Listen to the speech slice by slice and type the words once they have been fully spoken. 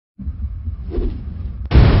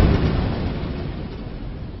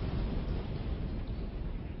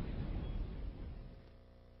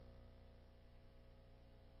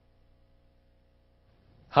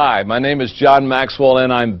Hi, my name is John Maxwell,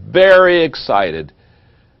 and I'm very excited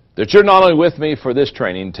that you're not only with me for this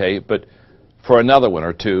training tape, but for another one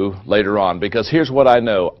or two later on, because here's what I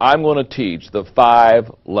know. I'm going to teach the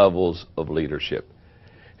 5 levels of leadership.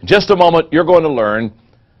 In just a moment, you're going to learn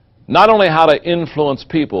not only how to influence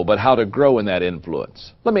people, but how to grow in that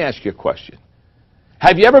influence. Let me ask you a question.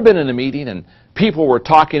 Have you ever been in a meeting and people were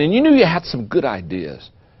talking and you knew you had some good ideas,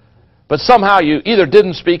 but somehow you either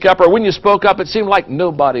didn't speak up, or when you spoke up, it seemed like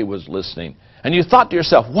nobody was listening. And you thought to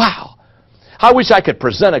yourself, wow, I wish I could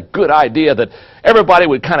present a good idea that everybody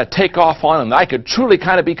would kind of take off on, and I could truly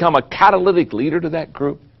kind of become a catalytic leader to that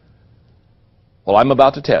group. Well, I'm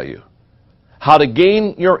about to tell you how to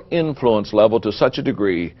gain your influence level to such a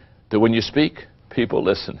degree that when you speak, people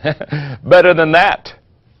listen. Better than that,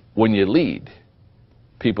 when you lead,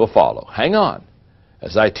 people follow. Hang on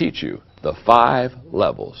as I teach you the 5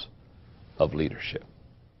 levels of leadership.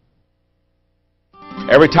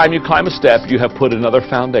 Every time you climb a step, you have put another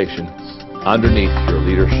foundation underneath your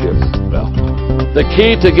leadership belt. The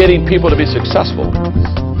key to getting people to be successful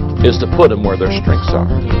is to put them where their strengths are.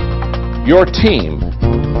 Your team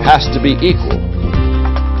has to be equal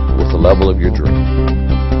with the level of your dream.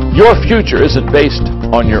 Your future isn't based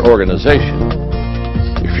on your organization.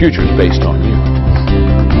 Your future is based on you.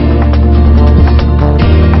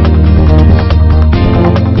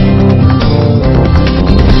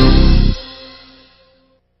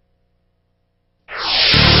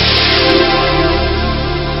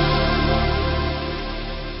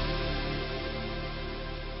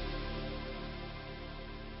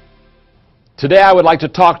 Today I would like to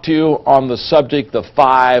talk to you on the subject, the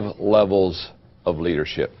 5 levels of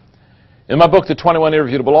leadership. In my book, The 21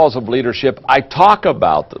 Irrefutable Laws of Leadership, I talk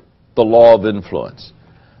about the law of influence.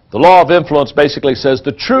 The law of influence basically says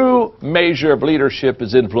the true measure of leadership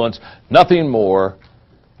is influence, nothing more,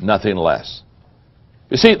 nothing less.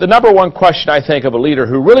 You see, the number one question I think of a leader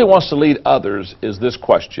who really wants to lead others is this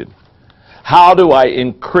question: how do I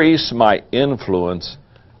increase my influence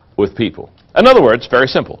with people? In other words, very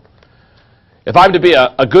simple. If I'm to be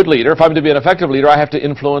a good leader, if I'm to be an effective leader, I have to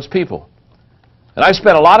influence people. And I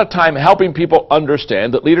spend a lot of time helping people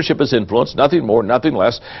understand that leadership is influence, nothing more, nothing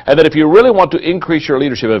less, and that if you really want to increase your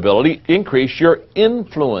leadership ability, increase your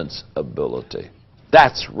influence ability.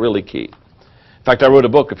 That's really key. In fact, I wrote a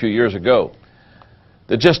book a few years ago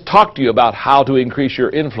that just talked to you about how to increase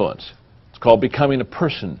your influence. It's called Becoming a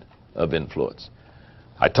Person of Influence.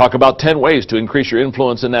 I talk about 10 ways to increase your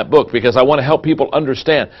influence in that book, because I want to help people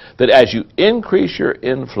understand that as you increase your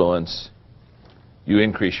influence, you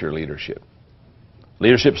increase your leadership.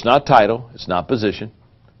 Leadership's not title, it's not position,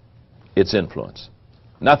 it's influence.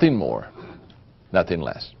 Nothing more, nothing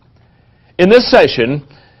less. In this session,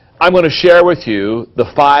 I'm going to share with you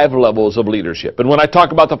the 5 levels of leadership. And when I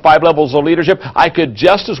talk about the 5 levels of leadership, I could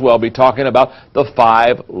just as well be talking about the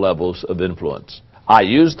 5 levels of influence. I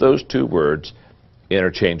use those 2 words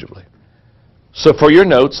interchangeably. So for your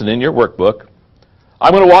notes and in your workbook,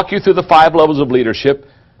 I'm going to walk you through the 5 levels of leadership,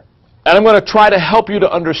 and I'm going to try to help you to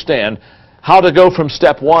understand how to go from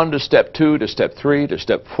step 1 to step 2 to step 3 to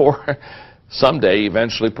step 4, someday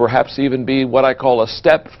eventually perhaps even be what I call a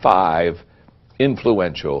step 5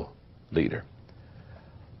 influential leader.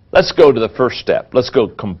 Let's go to the first step. Let's go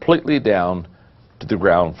completely down to the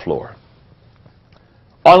ground floor.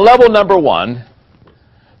 On level number 1,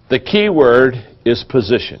 the key word is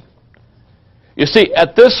position. You see,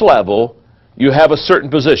 at this level, you have a certain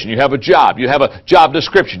position. You have a job. You have a job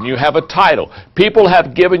description. You have a title. People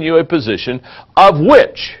have given you a position of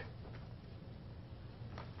which,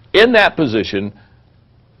 in that position,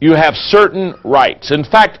 you have certain rights. In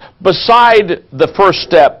fact, beside the first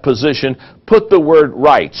step, position, put the word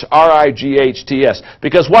rights, R-I-G-H-T-S.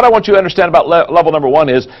 Because what I want you to understand about level number 1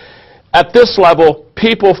 is, at this level,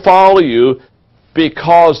 people follow you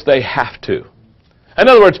because they have to. In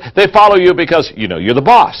other words, they follow you because, you know, you're the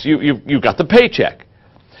boss. You've got the paycheck.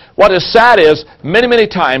 What is sad is, many, many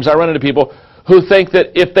times I run into people who think that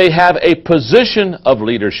if they have a position of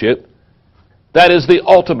leadership, that is the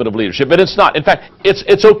ultimate of leadership. And it's not. In fact,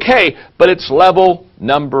 it's okay, but it's level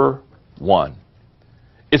number 1.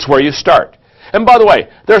 It's where you start. And by the way,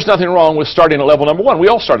 there's nothing wrong with starting at level number 1. We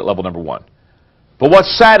all start at level number 1. But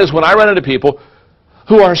what's sad is when I run into people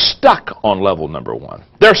who are stuck on level number 1.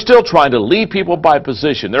 They're still trying to lead people by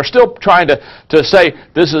position. They're still trying to say,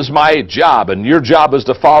 this is my job and your job is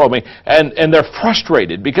to follow me. And they're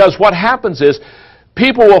frustrated because what happens is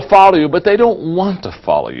people will follow you, but they don't want to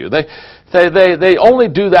follow you. They only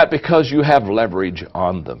do that because you have leverage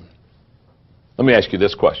on them. Let me ask you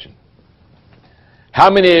this question. How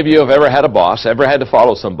many of you have ever had a boss, ever had to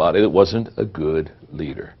follow somebody that wasn't a good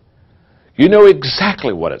leader? You know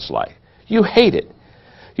exactly what it's like. You hate it.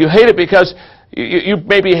 You hate it because you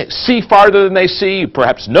maybe see farther than they see. You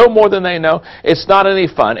perhaps know more than they know. It's not any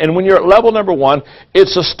fun. And when you're at level number 1,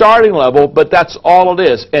 it's a starting level, but that's all it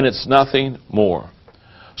is, and it's nothing more.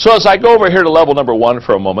 So as I go over here to level number 1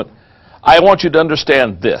 for a moment, I want you to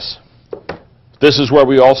understand this. This is where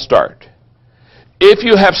we all start. If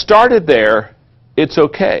you have started there, it's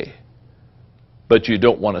okay, but you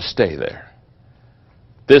don't want to stay there.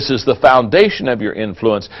 This is the foundation of your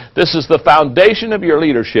influence. This is the foundation of your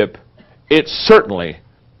leadership. It certainly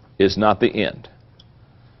is not the end.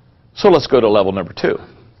 So let's go to level number 2.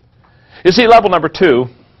 You see, level number 2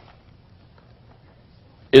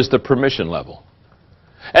 is the permission level.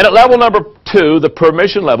 And at level number 2, the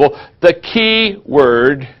permission level, the key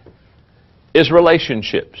word is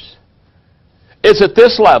relationships. It's at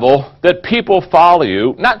this level that people follow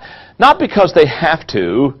you, not because they have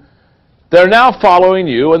to. They're now following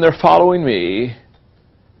you and they're following me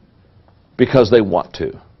because they want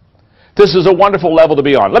to. This is a wonderful level to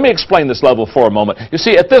be on. Let me explain this level for a moment. You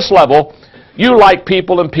see, at this level, you like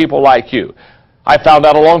people and people like you. I found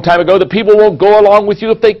out a long time ago that people won't go along with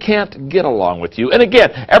you if they can't get along with you. And again,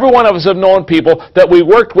 every one of us have known people that we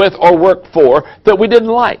worked with or worked for that we didn't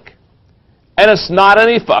like. And it's not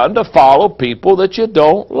any fun to follow people that you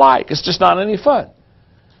don't like. It's just not any fun.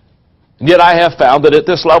 And yet I have found that at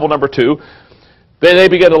this level number 2, they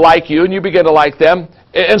begin to like you and you begin to like them.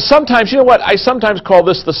 And sometimes, you know what, I sometimes call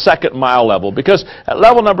this the second mile level, because at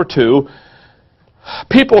level number 2,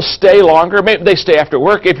 people stay longer. Maybe they stay after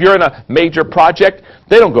work. If you're in a major project,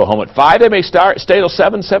 they don't go home at 5. They may stay till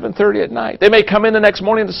 7, 7:30 at night. They may come in the next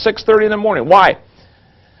morning to 6:30 in the morning. Why?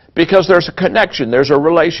 Because there's a connection. There's a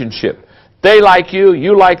relationship. They like you.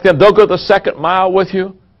 You like them. They'll go the second mile with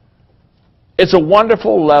you. It's a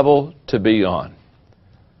wonderful level to be on.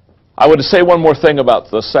 I would say one more thing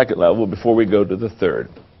about the second level before we go to the third.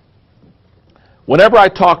 Whenever I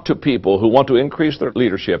talk to people who want to increase their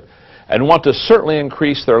leadership and want to certainly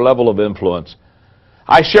increase their level of influence,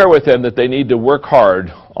 I share with them that they need to work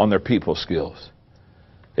hard on their people skills.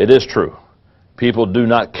 It is true. People do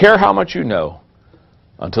not care how much you know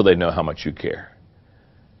until they know how much you care.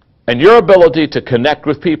 And your ability to connect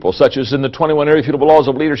with people, such as in the 21 Irrefutable Laws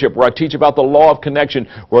of Leadership, where I teach about the law of connection,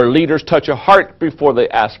 where leaders touch a heart before they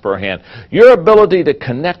ask for a hand. Your ability to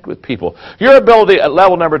connect with people, your ability at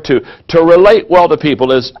level number 2 to relate well to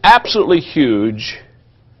people is absolutely huge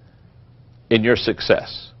in your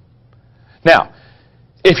success. Now,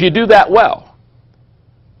 if you do that well,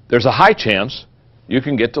 there's a high chance you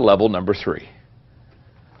can get to level number 3.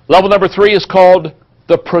 Level number 3 is called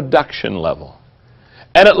the production level.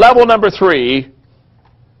 And at level number 3,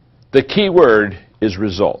 the key word is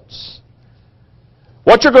results.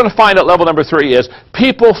 What you're going to find at level number 3 is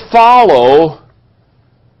people follow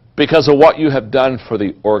because of what you have done for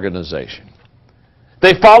the organization.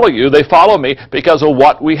 They follow you, they follow me because of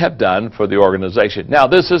what we have done for the organization. Now,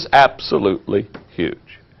 this is absolutely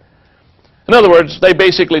huge. In other words, they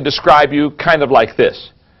basically describe you kind of like this.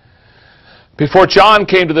 Before John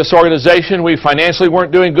came to this organization, we financially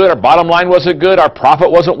weren't doing good. Our bottom line wasn't good. Our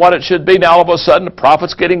profit wasn't what it should be. Now, all of a sudden, the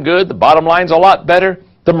profit's getting good. The bottom line's a lot better.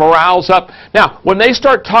 The morale's up. Now, when they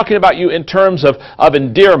start talking about you in terms of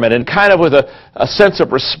endearment and kind of with a sense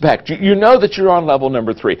of respect, you know that you're on level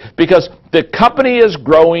number 3, because the company is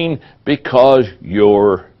growing because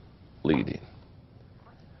you're leading.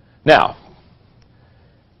 Now,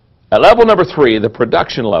 at level number 3, the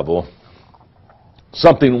production level,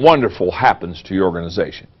 something wonderful happens to your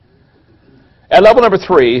organization. At level number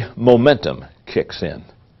 3, momentum kicks in.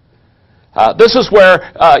 This is where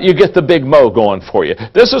you get the big mo going for you.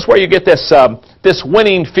 This is where you get this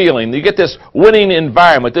winning feeling. You get this winning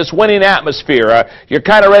environment, this winning atmosphere. You're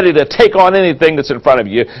kind of ready to take on anything that's in front of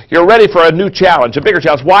you. You're ready for a new challenge, a bigger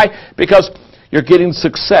challenge. Why? Because you're getting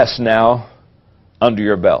success now under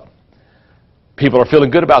your belt. People are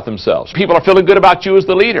feeling good about themselves. People are feeling good about you as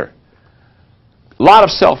the leader. A lot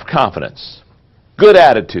of self-confidence, good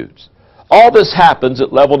attitudes. All this happens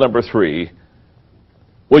at level number 3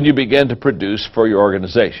 when you begin to produce for your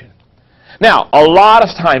organization. Now, a lot of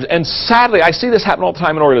times, and sadly, I see this happen all the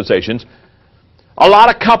time in organizations, a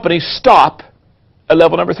lot of companies stop at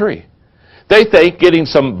level number 3. They think getting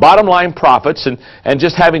some bottom line profits and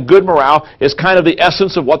just having good morale is kind of the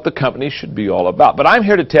essence of what the company should be all about. But I'm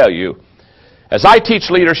here to tell you, as I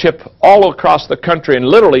teach leadership all across the country and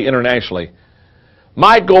literally internationally,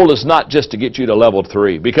 my goal is not just to get you to level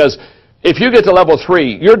 3, because if you get to level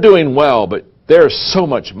 3, you're doing well, but there's so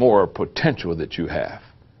much more potential that you have.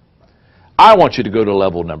 I want you to go to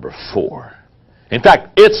level number 4. In fact,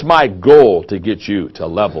 it's my goal to get you to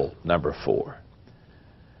level number 4.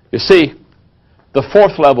 You see, The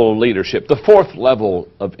fourth level of leadership, the fourth level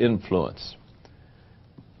of influence,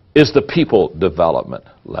 is the people development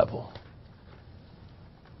level.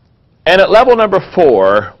 And at level number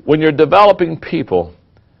 4, when you're developing people,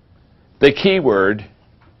 the key word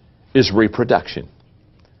is reproduction.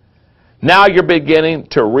 Now you're beginning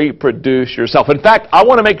to reproduce yourself. In fact, I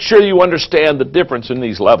want to make sure you understand the difference in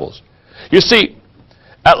these levels. You see,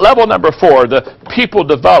 at level number 4, the people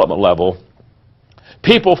development level,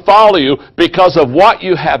 people follow you because of what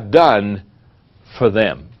you have done for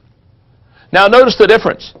them. Now notice the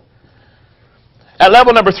difference. At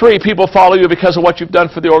level number 3, people follow you because of what you've done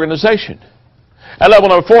for the organization. At level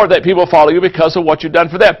number 4, that people follow you because of what you've done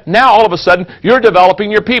for them. Now all of a sudden, you're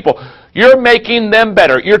developing your people. You're making them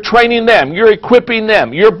better. You're training them. You're equipping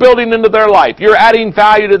them. You're building into their life. You're adding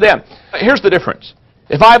value to them. Here's the difference.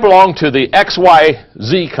 If I belong to the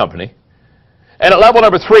XYZ company, and at level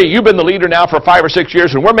number 3, you've been the leader now for 5 or 6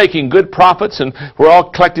 years, and we're making good profits, and we're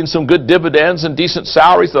all collecting some good dividends and decent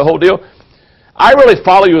salaries, the whole deal. I really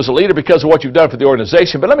follow you as a leader because of what you've done for the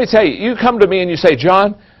organization. But let me tell you, you come to me and you say,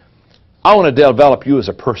 John, I want to develop you as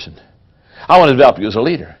a person. I want to develop you as a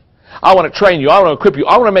leader. I want to train you. I want to equip you.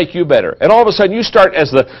 I want to make you better. And all of a sudden, you start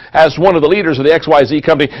as one of the leaders of the XYZ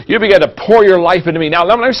company. You begin to pour your life into me. Now,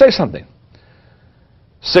 let me say something.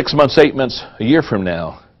 6 months, 8 months, a year from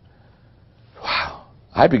now, wow,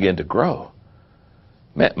 I begin to grow.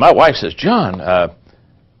 Man, my wife says, John,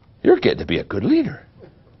 you're getting to be a good leader.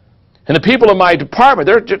 And the people in my department,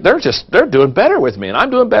 they're doing better with me, and I'm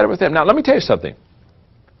doing better with them. Now, let me tell you something.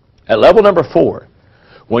 At level number 4,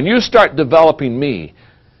 when you start developing me,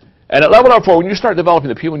 and at level number 4, when you start developing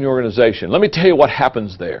the people in your organization, let me tell you what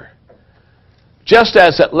happens there. Just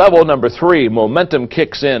as at level number 3, momentum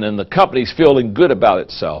kicks in and the company's feeling good about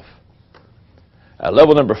itself, at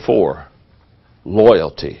level number 4,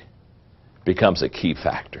 loyalty becomes a key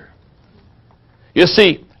factor. You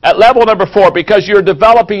see, at level number 4, because you're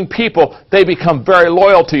developing people, they become very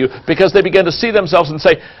loyal to you because they begin to see themselves and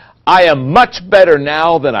say, I am much better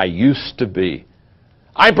now than I used to be.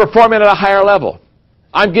 I'm performing at a higher level.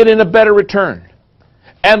 I'm getting a better return.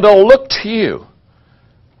 And they'll look to you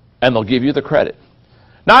and they'll give you the credit.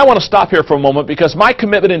 Now I want to stop here for a moment because my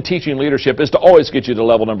commitment in teaching leadership is to always get you to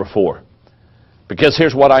level number 4. Because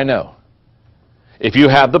here's what I know. If you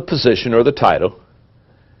have the position or the title,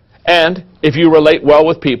 and if you relate well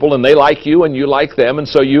with people and they like you and you like them and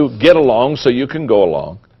so you get along so you can go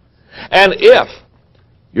along, and if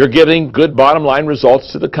you're giving good bottom line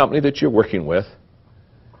results to the company that you're working with,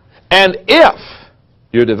 and if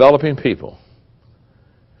you're developing people,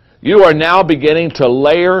 you are now beginning to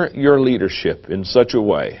layer your leadership in such a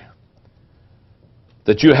way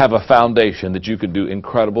that you have a foundation that you can do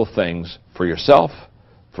incredible things for yourself,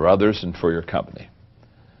 for others, and for your company.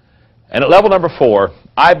 And at level number 4,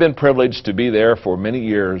 I've been privileged to be there for many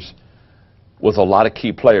years with a lot of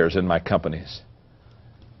key players in my companies.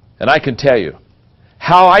 And I can tell you,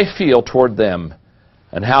 how I feel toward them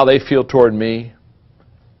and how they feel toward me,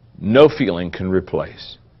 no feeling can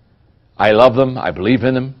replace. I love them. I believe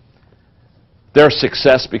in them. Their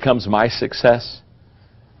success becomes my success.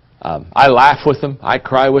 I laugh with them. I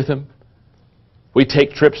cry with them. We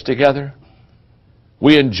take trips together.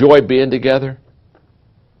 We enjoy being together.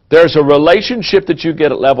 There's a relationship that you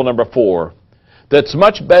get at level number 4 that's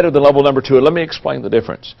much better than level number 2. And let me explain the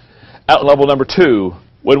difference. At level number 2,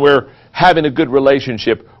 when we're having a good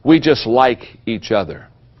relationship, we just like each other.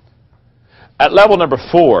 At level number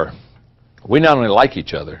 4, we not only like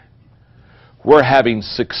each other, we're having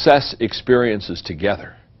success experiences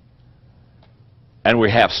together. And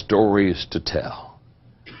we have stories to tell.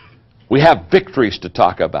 We have victories to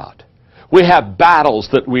talk about. We have battles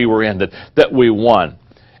that we were in that we won.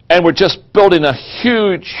 And we're just building a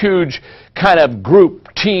huge, huge kind of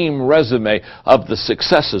group team resume of the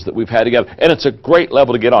successes that we've had together. And it's a great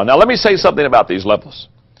level to get on. Now let me say something about these levels.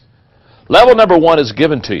 Level number 1 is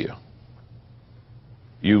given to you.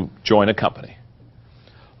 You join a company.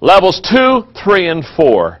 Levels 2, 3, and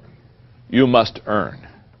 4, you must earn.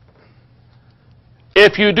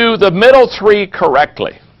 If you do the middle 3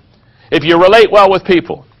 correctly, if you relate well with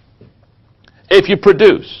people, if you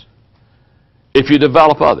produce, if you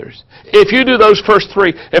develop others, if you do those first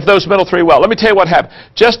 3, if those middle 3 well, let me tell you what happens.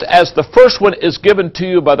 Just as the first one is given to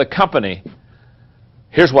you by the company,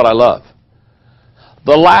 here's what I love.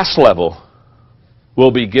 The last level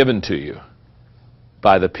will be given to you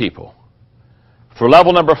by the people. For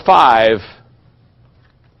level number 5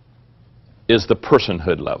 is the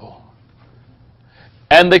personhood level.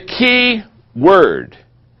 And the key word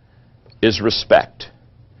is respect.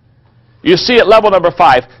 You see, at level number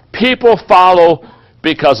 5, people follow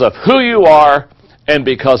because of who you are and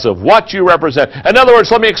because of what you represent. In other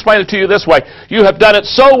words, let me explain it to you this way. You have done it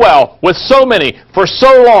so well with so many for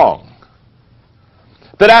so long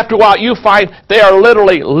that after a while you find they are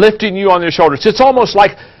literally lifting you on their shoulders. It's almost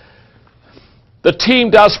like the team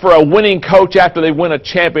does for a winning coach after they win a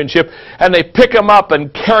championship, and they pick them up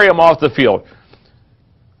and carry them off the field.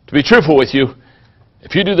 To be truthful with you,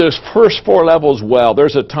 if you do those first 4 levels well,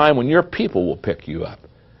 there's a time when your people will pick you up.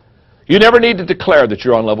 You never need to declare that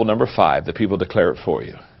you're on level number 5. The people declare it for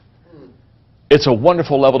you. It's a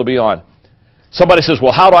wonderful level to be on. Somebody says,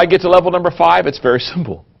 well, how do I get to level number 5? It's very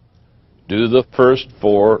simple. Do the first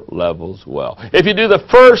 4 levels well. If you do the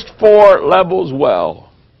first 4 levels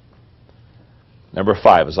well, number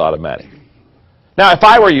 5 is automatic. Now, if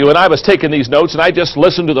I were you and I was taking these notes and I just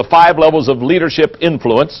listened to the 5 levels of leadership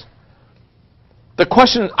influence, the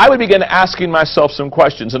question, I would begin asking myself some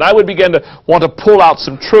questions, and I would begin to want to pull out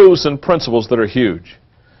some truths and principles that are huge.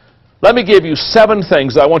 Let me give you 7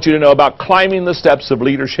 things that I want you to know about climbing the steps of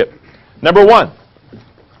leadership. Number 1,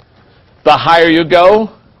 the higher you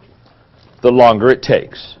go, the longer it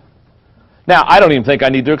takes. Now, I don't even think I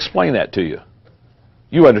need to explain that to you.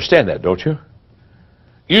 You understand that, don't you?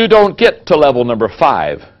 You don't get to level number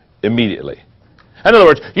 5 immediately. In other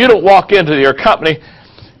words, you don't walk into your company,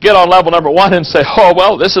 get on level number 1 and say, oh,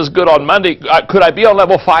 well, this is good on Monday. Could I be on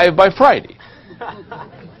level 5 by Friday?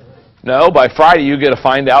 No, by Friday you get to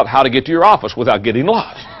find out how to get to your office without getting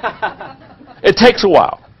lost. It takes a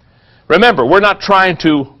while. Remember, we're not trying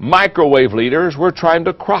to microwave leaders. We're trying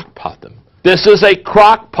to crock-pot them. This is a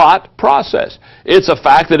crock-pot process. It's a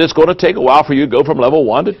fact that it's going to take a while for you to go from level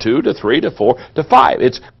 1 to 2 to 3 to 4 to 5.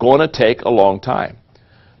 It's going to take a long time.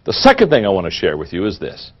 The second thing I want to share with you is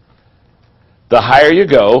this. The higher you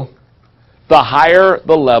go, the higher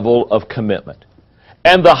the level of commitment.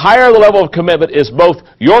 And the higher the level of commitment is both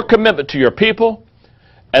your commitment to your people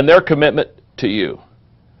and their commitment to you.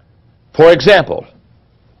 For example,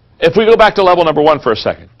 if we go back to level number 1 for a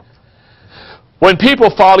second. When people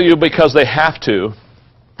follow you because they have to,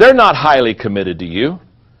 they're not highly committed to you.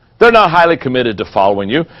 They're not highly committed to following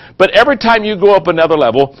you. But every time you go up another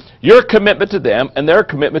level, your commitment to them and their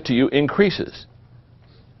commitment to you increases.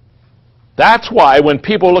 That's why when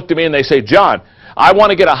people look to me and they say, John, I want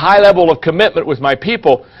to get a high level of commitment with my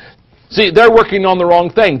people. See, they're working on the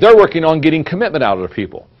wrong thing. They're working on getting commitment out of their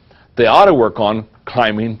people. They ought to work on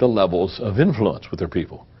climbing the levels of influence with their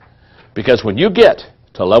people. Because when you get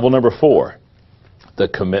to level number 4, the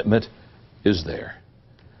commitment is there.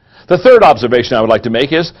 The third observation I would like to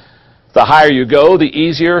make is the higher you go, the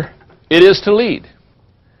easier it is to lead.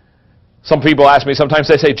 Some people ask me sometimes,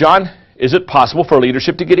 they say, John, is it possible for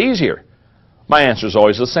leadership to get easier? My answer is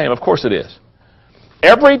always the same. Of course it is.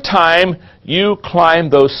 Every time you climb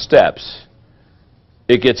those steps,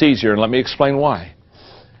 it gets easier. And let me explain why.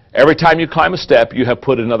 Every time you climb a step, you have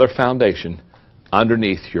put another foundation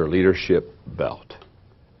underneath your leadership belt.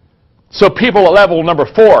 So people at level number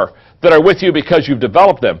 4 that are with you because you've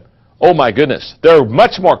developed them, oh my goodness, they're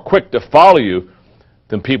much more quick to follow you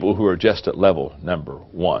than people who are just at level number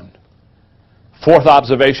 1. Fourth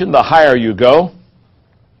observation, the higher you go,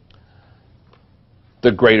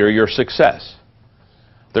 the greater your success.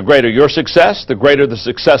 The greater your success, the greater the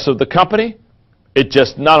success of the company. It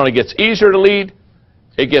just not only gets easier to lead,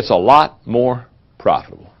 it gets a lot more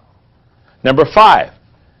profitable. Number 5,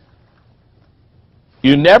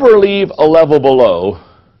 you never leave a level below,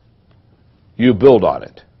 you build on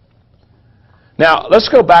it. Now, let's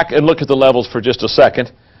go back and look at the levels for just a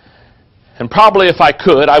second. And probably if I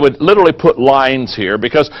could, I would literally put lines here,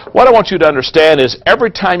 because what I want you to understand is every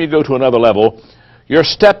time you go to another level, you're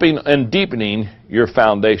stepping and deepening your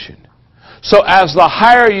foundation. So as the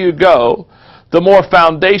higher you go, the more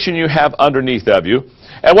foundation you have underneath of you.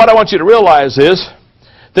 And what I want you to realize is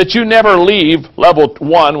that you never leave level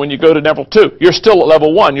 1 when you go to level 2. You're still at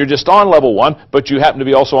level 1. You're just on level 1, but you happen to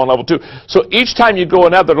be also on level 2. So each time you go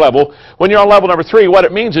another level, when you're on level number 3, what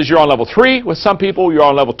it means is you're on level 3 with some people, you're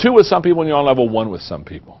on level 2 with some people, and you're on level 1 with some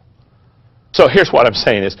people. So here's what I'm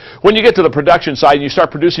saying is, when you get to the production side and you start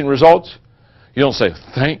producing results, you don't say,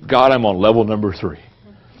 thank God I'm on level number 3.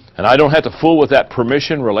 And I don't have to fool with that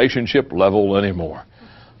permission relationship level anymore.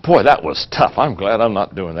 Boy, that was tough. I'm glad I'm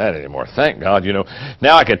not doing that anymore. Thank God, you know.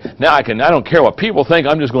 Now I don't care what people think,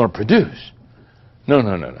 I'm just going to produce. No.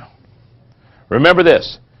 Remember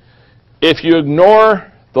this. If you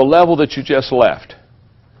ignore the level that you just left,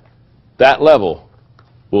 that level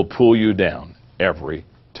will pull you down every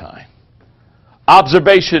time.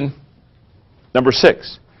 Observation number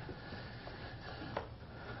 6.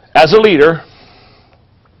 As a leader,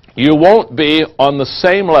 you won't be on the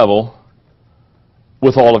same level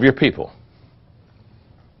with all of your people.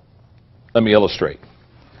 Let me illustrate.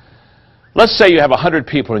 Let's say you have 100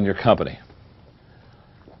 people in your company.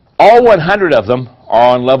 All 100 of them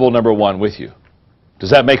are on level number 1 with you.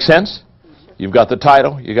 Does that make sense? You've got the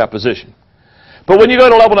title, you got position. But when you go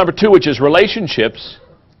to level number 2, which is relationships,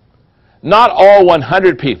 not all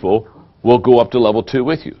 100 people will go up to level 2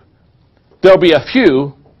 with you. There'll be a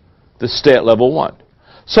few that stay at level 1.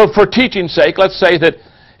 So for teaching's sake, let's say that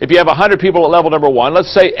if you have 100 people at level number 1,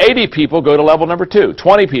 let's say 80 people go to level number 2.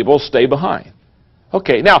 20 people stay behind.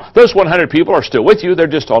 Okay, now those 100 people are still with you. They're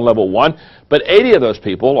just on level 1. But 80 of those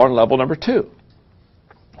people are on level number 2.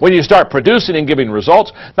 When you start producing and giving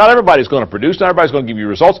results, not everybody's going to produce, not everybody's going to give you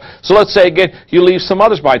results. So let's say, again, you leave some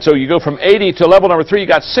others behind. So you go from 80 to level number 3, you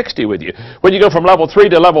got 60 with you. When you go from level 3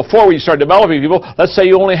 to level 4, where you start developing people, let's say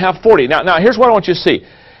you only have 40. Now here's what I want you to see.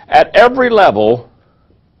 At every level,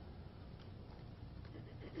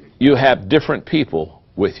 you have different people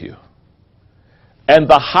with you. And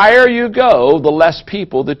the higher you go, the less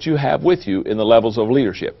people that you have with you in the levels of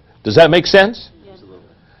leadership. Does that make sense? Yes.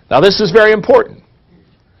 Now this is very important.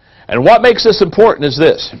 And what makes this important is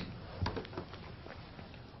this.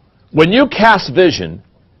 When you cast vision,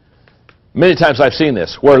 many times I've seen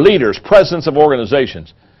this, where leaders, presidents of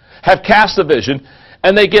organizations, have cast a vision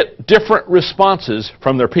and they get different responses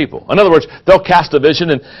from their people. In other words, they'll cast a vision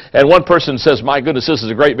and one person says, my goodness, this is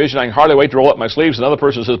a great vision, I can hardly wait to roll up my sleeves. Another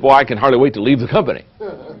person says, boy, I can hardly wait to leave the company.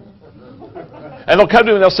 And they'll come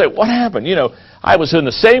to me and they'll say, what happened? You know, I was in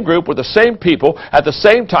the same group with the same people at the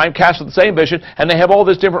same time, casting the same vision, and they have all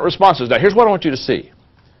these different responses. Now, here's what I want you to see.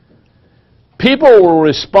 People will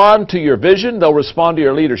respond to your vision, they'll respond to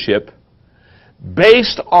your leadership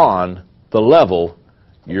based on the level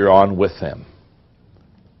you're on with them.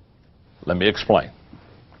 Let me explain.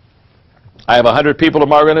 I have 100 people in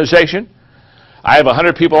my organization. I have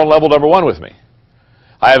 100 people on level number 1 with me.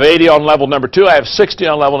 I have 80 on level number 2. I have 60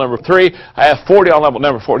 on level number 3. I have 40 on level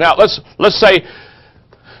number 4. Now, let's say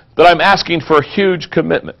that I'm asking for a huge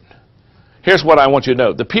commitment. Here's what I want you to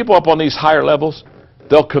know. The people up on these higher levels,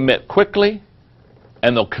 they'll commit quickly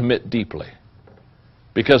and they'll commit deeply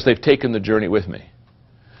because they've taken the journey with me.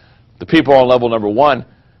 The people on level number 1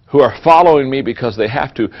 who are following me because they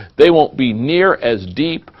have to, they won't be near as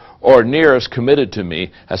deep or near as committed to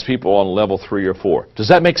me as people on level 3 or 4. Does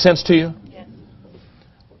that make sense to you?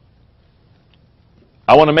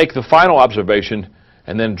 I want to make the final observation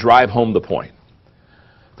and then drive home the point.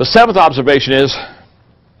 The 7th observation is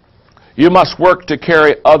you must work to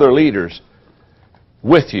carry other leaders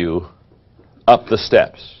with you up the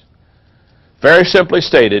steps. Very simply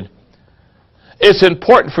stated, it's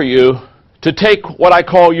important for you to take what I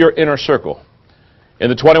call your inner circle. In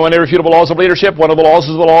the 21 irrefutable laws of leadership, one of the laws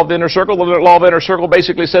is the law of the inner circle. The law of the inner circle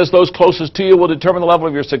basically says those closest to you will determine the level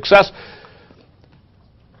of your success.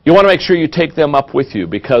 You want to make sure you take them up with you,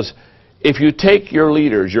 because if you take your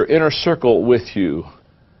leaders, your inner circle with you,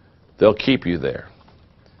 they'll keep you there.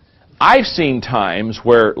 I've seen times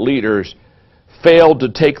where leaders failed to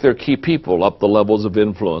take their key people up the levels of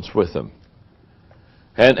influence with them.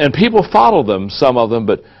 And people follow them, some of them,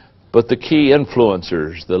 but the key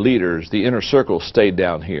influencers, the leaders, the inner circle stayed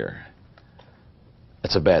down here.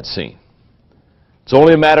 That's a bad scene. It's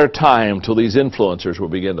only a matter of time till these influencers will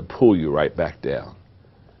begin to pull you right back down.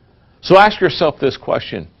 So ask yourself this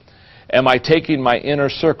question. Am I taking my inner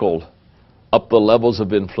circle up the levels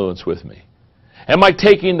of influence with me? Am I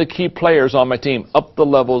taking the key players on my team up the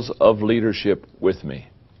levels of leadership with me?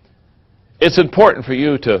 It's important for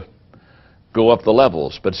you to go up the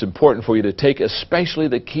levels, but it's important for you to take especially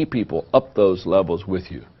the key people up those levels with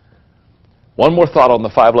you. One more thought on the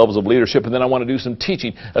 5 levels of leadership, and then I want to do some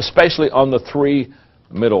teaching, especially on the 3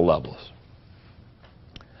 middle levels.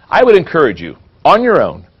 I would encourage you, on your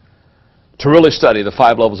own, to really study the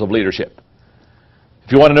 5 levels of leadership.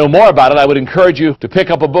 If you want to know more about it, I would encourage you to pick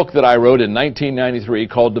up a book that I wrote in 1993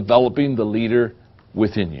 called Developing the Leader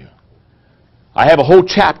Within You. I have a whole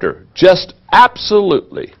chapter just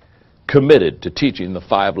absolutely committed to teaching the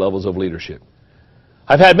 5 levels of leadership.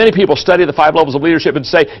 I've had many people study the 5 levels of leadership and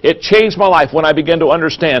say, it changed my life when I began to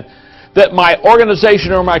understand that my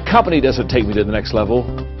organization or my company doesn't take me to the next level.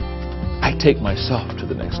 I take myself to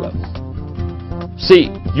the next level.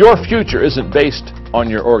 See, your future isn't based on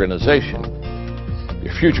your organization.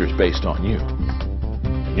 Your future is based on you.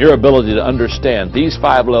 Your ability to understand these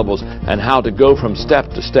 5 levels and how to go from step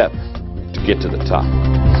to step to get to the top.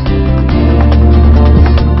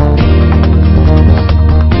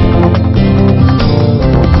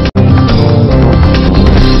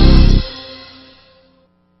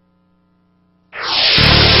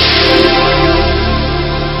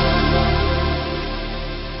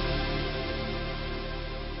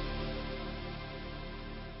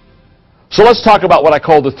 So let's talk about what I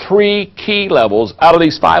call the 3 key levels out of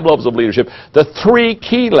these 5 levels of leadership, the 3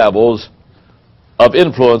 key levels of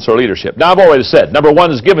influence or leadership. Now, I've already said, number 1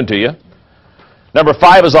 is given to you. Number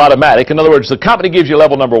 5 is automatic. In other words, the company gives you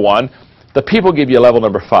level number 1. The people give you level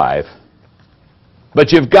number 5.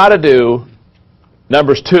 But you've got to do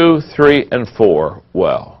numbers 2, 3, and 4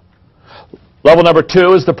 well. Level number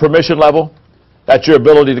 2 is the permission level. That's your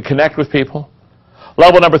ability to connect with people.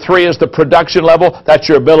 Level number 3 is the production level. That's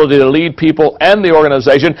your ability to lead people and the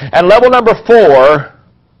organization. And level number 4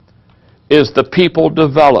 is the people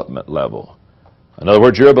development level. In other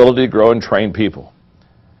words, your ability to grow and train people.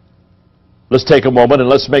 Let's take a moment and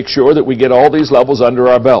let's make sure that we get all these levels under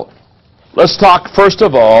our belt. Let's talk first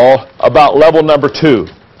of all about level number 2,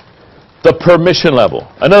 the permission level.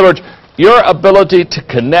 In other words, your ability to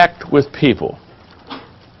connect with people.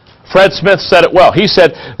 Fred Smith said it well. He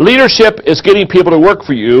said, leadership is getting people to work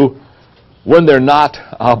for you when they're not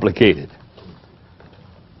obligated.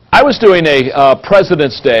 I was doing a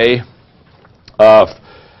President's Day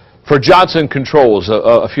for Johnson Controls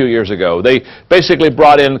a few years ago. They basically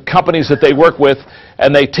brought in companies that they work with,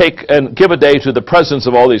 and they take and give a day to the presidents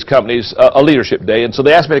of all these companies, a leadership day. And so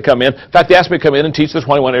they asked me to come in. In fact, they asked me to come in and teach the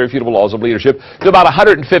 21 irrefutable laws of leadership to about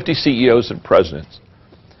 150 CEOs and presidents.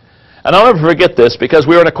 And I'll never forget this, because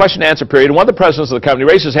we were in a question and answer period, and one of the presidents of the company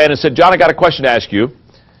raised his hand and said, John, I got a question to ask you.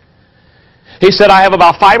 He said, I have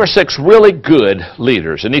about 5 or 6 really good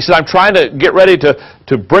leaders. And he said, I'm trying to get ready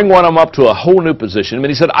to bring one of them up to a whole new position. And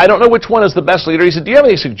he said, I don't know which one is the best leader. He said, do you have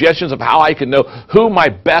any suggestions of how I can know who my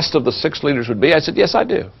best of the 6 leaders would be? I said, yes, I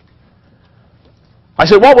do. I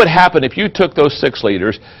said, what would happen if you took those 6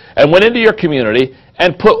 leaders and went into your community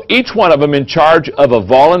and put each one of them in charge of a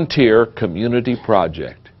volunteer community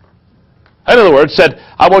project? In other words, said,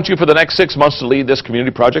 I want you for the next 6 months to lead this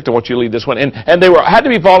community project. I want you to lead this one. And they had to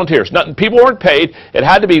be volunteers. People weren't paid. It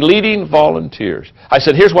had to be leading volunteers. I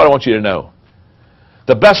said, here's what I want you to know.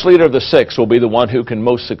 The best leader of the 6 will be the one who can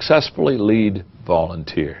most successfully lead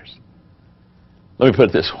volunteers. Let me put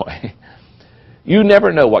it this way. You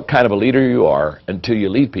never know what kind of a leader you are until you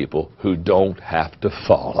lead people who don't have to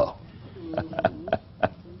follow.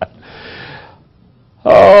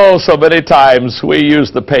 Oh, so many times we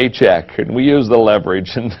use the paycheck and we use the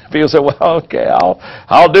leverage, and people say, well, okay,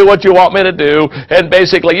 I'll do what you want me to do. And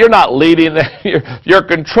basically, you're not leading them, you're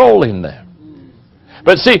controlling them.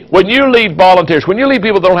 But see, when you lead volunteers, when you lead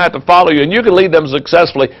people that don't have to follow you, and you can lead them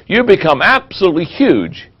successfully, you become absolutely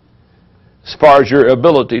huge as far as your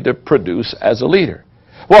ability to produce as a leader.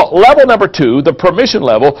 Well, level number 2, the permission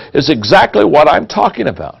level, is exactly what I'm talking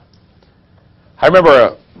about. I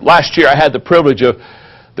remember last year I had the privilege of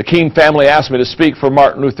the King family asked me to speak for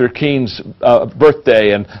Martin Luther King's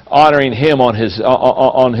birthday and honoring him on his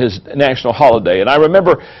national holiday. And I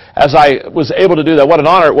remember as I was able to do that, what an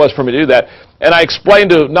honor it was for me to do that. And I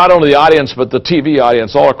explained to not only the audience but the TV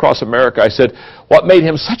audience all across America, I said, what made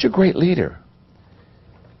him such a great leader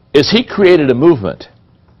is he created a movement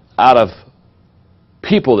out of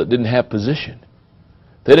people that didn't have position.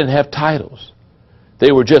 They didn't have titles.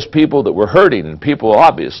 They were just people that were hurting, and people,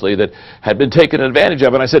 obviously, that had been taken advantage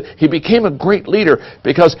of. And I said, he became a great leader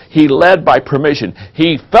because he led by permission.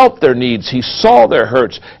 He felt their needs, he saw their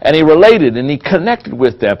hurts, and he related, and he connected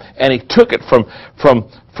with them, and he took it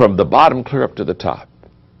from the bottom clear up to the top.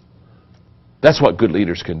 That's what good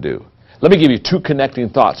leaders can do. Let me give you 2 connecting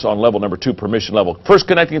thoughts on level number 2, permission level. First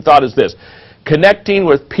connecting thought is this. Connecting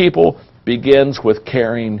with people begins with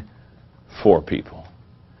caring for people.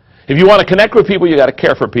 If you want to connect with people, you got to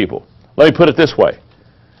care for people. Let me put it this way.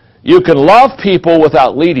 You can love people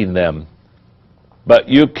without leading them, but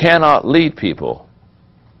you cannot lead people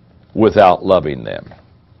without loving them.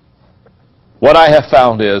 What I have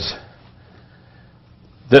found is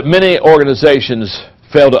that many organizations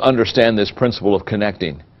fail to understand this principle of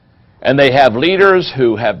connecting, and they have leaders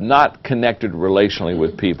who have not connected relationally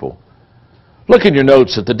with people. Look in your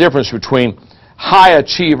notes at the difference between high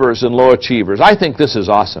achievers and low achievers. I think this is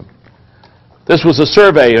awesome. This was a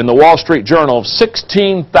survey in the Wall Street Journal of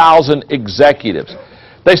 16,000 executives.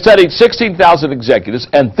 They studied 16,000 executives,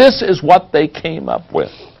 and this is what they came up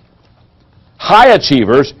with. High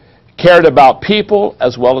achievers cared about people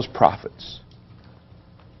as well as profits,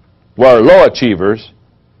 where low achievers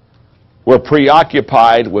were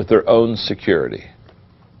preoccupied with their own security.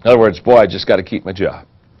 In other words, boy, I just got to keep my job.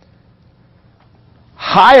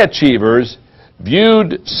 High achievers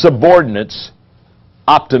viewed subordinates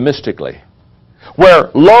optimistically, where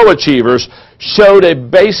low achievers showed a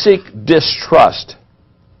basic distrust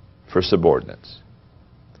for subordinates.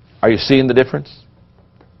 Are you seeing the difference?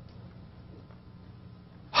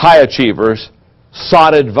 High achievers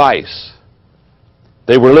sought advice.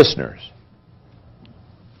 They were listeners.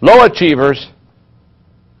 Low achievers,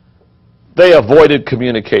 they avoided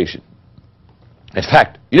communication. In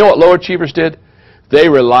fact, you know what low achievers did? They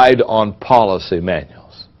relied on policy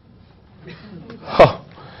manuals. Oh.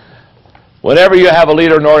 Whenever you have a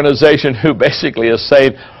leader in an organization who basically is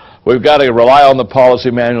saying, we've got to rely on the policy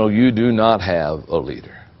manual, you do not have a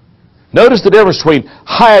leader. Notice the difference between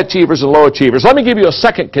high achievers and low achievers. Let me give you a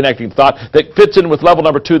second connecting thought that fits in with level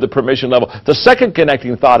number 2, the permission level. The second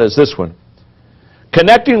connecting thought is this one.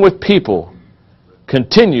 Connecting with people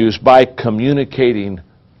continues by communicating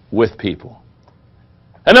with people.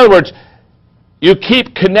 In other words, you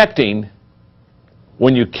keep connecting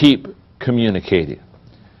when you keep communicating.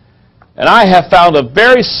 And I have found a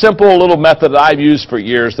very simple little method that I've used for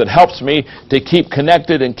years that helps me to keep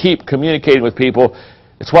connected and keep communicating with people.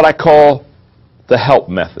 It's what I call the help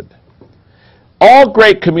method. All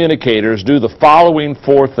great communicators do the following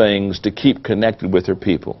 4 things to keep connected with their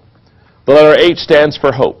people. The letter H stands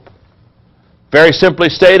for hope. Very simply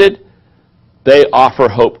stated, they offer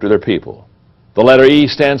hope to their people. The letter E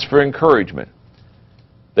stands for encouragement.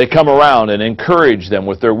 They come around and encourage them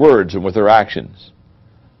with their words and with their actions.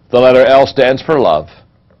 The letter L stands for love.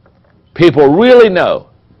 People really know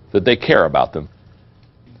that they care about them.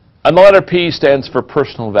 And the letter P stands for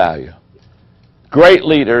personal value. Great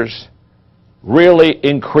leaders really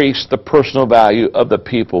increase the personal value of the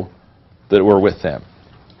people that were with them.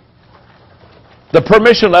 The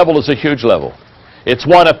permission level is a huge level. It's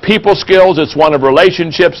one of people skills, it's one of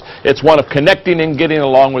relationships, it's one of connecting and getting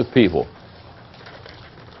along with people.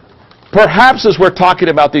 Perhaps as we're talking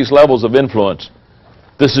about these levels of influence,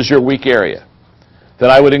 this is your weak area.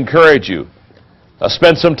 Then I would encourage you,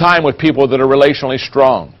 spend some time with people that are relationally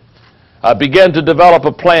strong. Begin to develop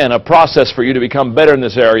a plan, a process for you to become better in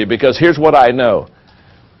this area, because here's what I know.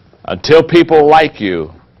 Until people like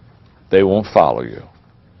you, they won't follow you.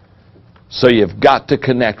 So you've got to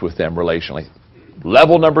connect with them relationally.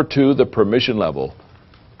 Level number 2, the permission level,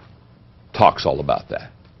 talks all about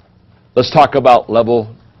that. Let's talk about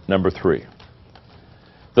level number 3.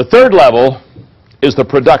 The third level is the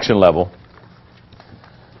production level.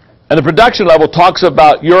 And the production level talks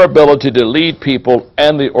about your ability to lead people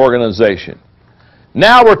and the organization.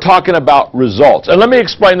 Now we're talking about results. And let me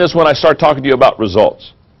explain this when I start talking to you about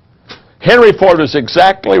results. Henry Ford was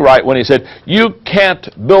exactly right when he said, you can't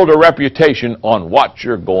build a reputation on what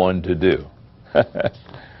you're going to do.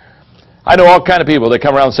 I know all kind of people that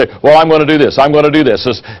come around and say, well, I'm going to do this, I'm going to do this,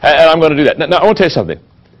 and I'm going to do that. Now, I want to tell you something.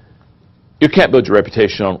 You can't build your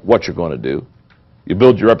reputation on what you're going to do. You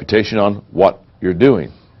build your reputation on what you're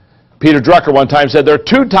doing. Peter Drucker one time said there are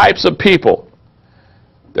 2 types of people.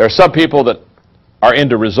 There are some people that are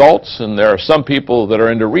into results, and there are some people that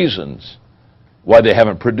are into reasons why they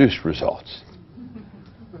haven't produced results.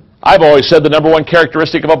 I've always said the number 1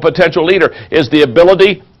 characteristic of a potential leader is the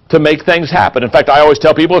ability to make things happen. In fact, I always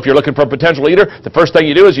tell people, if you're looking for a potential leader, the first thing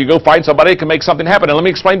you do is you go find somebody that can make something happen. And let me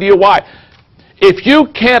explain to you why. If you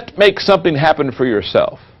can't make something happen for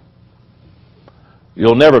yourself,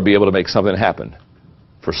 you'll never be able to make something happen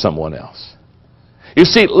for someone else. You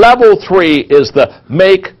see, level 3 is the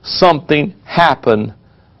make something happen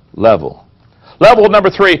level. Level number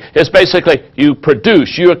 3 is basically you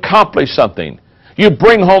produce, you accomplish something. You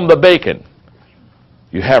bring home the bacon.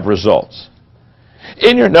 You have results.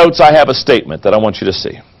 In your notes, I have a statement that I want you to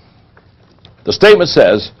see. The statement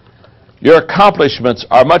says, your accomplishments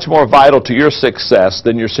are much more vital to your success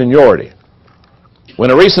than your seniority. When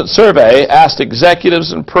a recent survey asked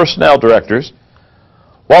executives and personnel directors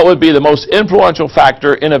what would be the most influential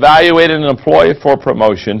factor in evaluating an employee for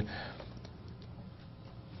promotion,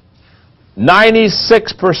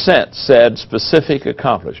 96% said specific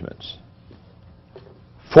accomplishments.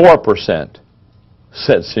 4%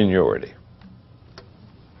 said seniority.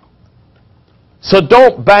 So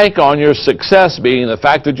don't bank on your success being the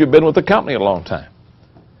fact that you've been with the company a long time.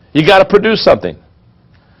 You've got to produce something.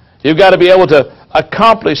 You've got to be able to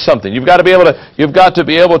accomplish something. You've got to be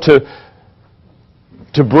able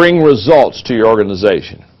to bring results to your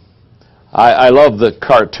organization. I love the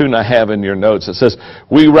cartoon I have in your notes. It says,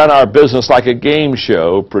 we run our business like a game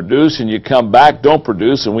show. Produce and you come back, don't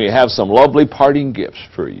produce, and we have some lovely parting gifts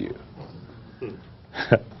for you.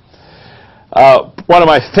 One of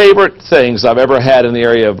my favorite things I've ever had in the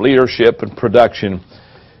area of leadership and production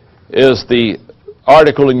is the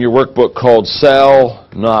article in your workbook called Sell,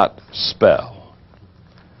 Not Spell.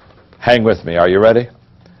 Hang with me. Are you ready?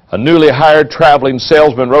 A newly hired traveling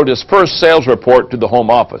salesman wrote his first sales report to the home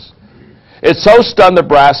office. It so stunned the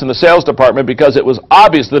brass in the sales department because it was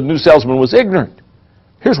obvious the new salesman was ignorant.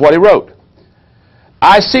 Here's what he wrote.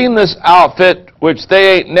 I seen this outfit, which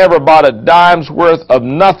they ain't never bought a dime's worth of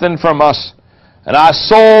nothing from us, and I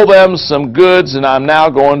sold them some goods, and I'm now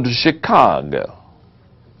going to Chicago.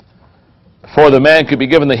 Before the man could be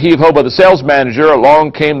given the heave-ho by the sales manager,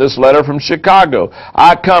 along came this letter from Chicago.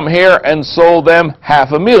 I come here and sold them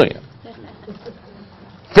 $500,000.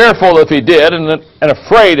 Fearful if he did, and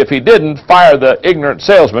afraid if he didn't, fire the ignorant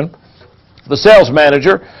salesman, the sales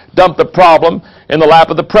manager dumped the problem in the lap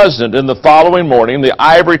of the president. In the following morning, the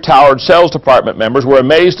ivory-towered sales department members were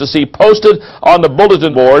amazed to see posted on the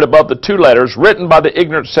bulletin board above the two letters written by the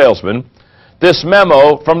ignorant salesman, this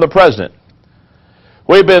memo from the president.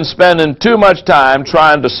 We've been spending too much time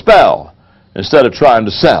trying to spell instead of trying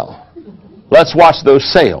to sell. Let's watch those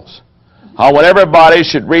sales. I want everybody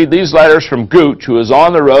should read these letters from Gooch, who is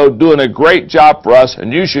on the road doing a great job for us,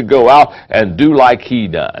 and you should go out and do like he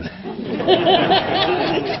done.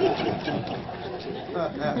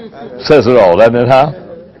 Says it all, doesn't it, huh?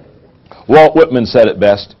 Walt Whitman said it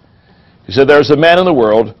best. He said, there's a man in the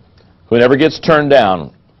world who never gets turned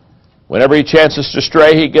down. Whenever he chances to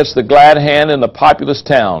stray, he gets the glad hand in the populous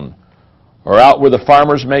town, or out where the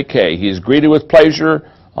farmers make hay. He is greeted with pleasure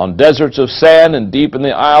on deserts of sand and deep in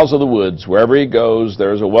the aisles of the woods. Wherever he goes,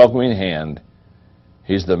 there is a welcoming hand.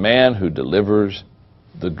 He's the man who delivers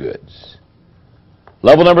the goods.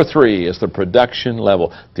 Level number 3 is the production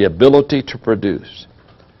level, the ability to produce.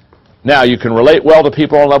 Now, you can relate well to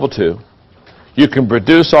people on level 2. You can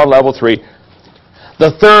produce on level 3.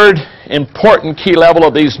 The third important key level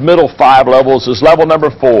of these middle 5 levels is level number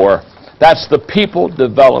 4. That's the people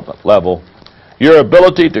development level. Your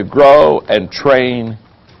ability to grow and train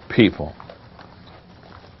people.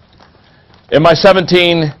 In my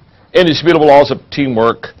 17 indisputable laws of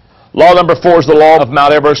teamwork, law number 4 is the law of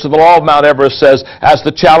Mount Everest. And the law of Mount Everest says, as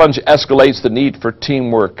the challenge escalates, the need for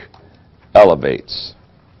teamwork elevates.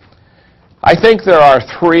 I think there are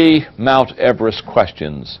 3 Mount Everest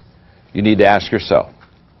questions you need to ask yourself.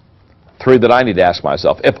 3 that I need to ask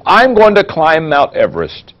myself. If I'm going to climb Mount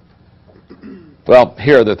Everest, well,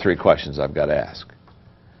 here are the 3 questions I've got to ask.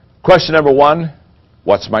 Question number 1,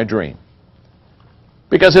 what's my dream?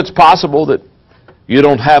 Because it's possible that you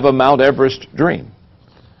don't have a Mount Everest dream.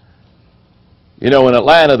 You know, in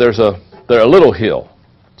Atlanta, there's a little hill.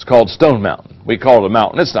 It's called Stone Mountain. We call it a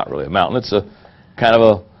mountain. It's not really a mountain. It's a kind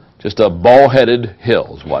of just a ball-headed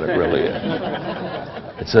hill is what it really is.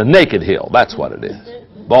 It's a naked hill. That's what it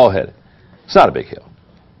is. Ball-headed. It's not a big hill.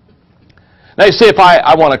 Now, you see, if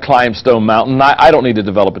I want to climb Stone Mountain, I don't need to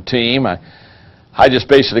develop a team. I just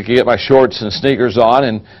basically get my shorts and sneakers on,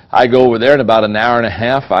 and I go over there in about an hour and a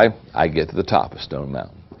half, I get to the top of Stone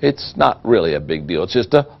Mountain. It's not really a big deal. It's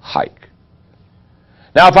just a hike.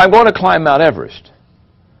 Now, if I'm going to climb Mount Everest,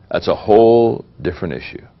 that's a whole different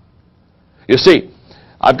issue. You see,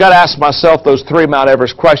 I've got to ask myself those 3 Mount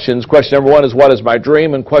Everest questions. Question number 1 is, what is my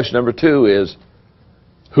dream? And question number 2 is,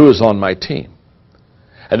 who is on my team?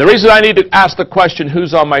 And the reason I need to ask the question,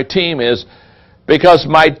 who's on my team, is because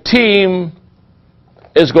my team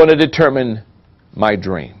is going to determine my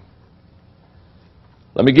dream.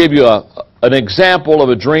 Let me give you an example of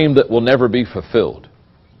a dream that will never be fulfilled.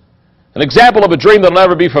 An example of a dream that will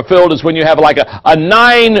never be fulfilled is when you have like a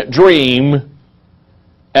 9 dream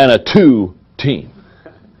and a 2 team.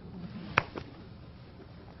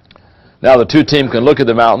 Now the 2 team can look at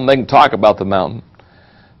the mountain, they can talk about the mountain,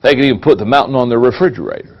 they can even put the mountain on their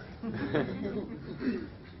refrigerator.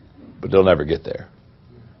 But they'll never get there.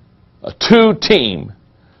 A 2 team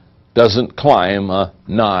doesn't climb a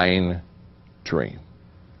 9 dream.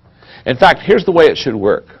 In fact, here's the way it should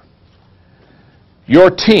work. Your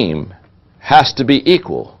team has to be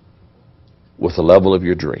equal with the level of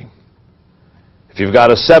your dream. If you've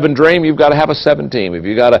got a 7 dream, you've got to have a 7 team. If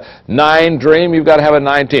you've got a 9 dream, you've got to have a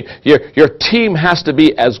 9 team. Your team has to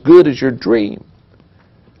be as good as your dream,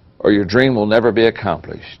 or your dream will never be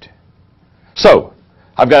accomplished. So,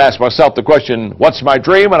 I've got to ask myself the question, what's my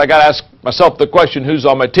dream? And I've got to ask myself the question, who's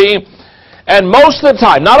on my team? And most of the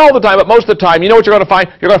time, not all the time, but most of the time, you know what you're going to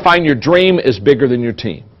find? You're going to find your dream is bigger than your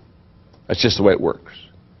team. That's just the way it works.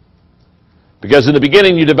 Because in the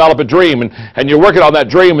beginning you develop a dream and you're working on that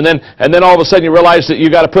dream, and then all of a sudden you realize that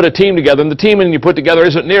you've got to put a team together, and the team you put together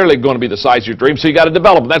isn't nearly going to be the size of your dream, so you've got to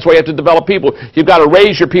develop them. That's why you have to develop people. You've got to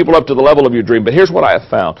raise your people up to the level of your dream. But here's what I have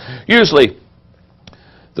found. Usually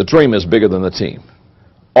the dream is bigger than the team.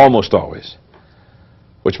 Almost always.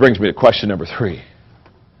 Which brings me to question number 3.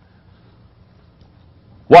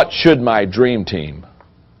 What should my dream team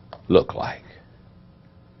look like?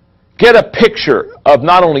 Get a picture of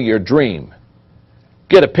not only your dream,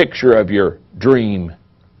 get a picture of your dream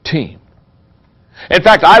team. In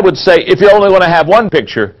fact, I would say if you're only going to have one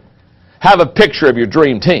picture, have a picture of your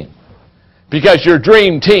dream team. Because your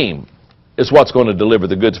dream team is what's going to deliver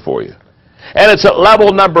the goods for you. And it's at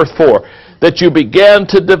level number 4 that you begin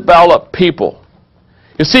to develop people.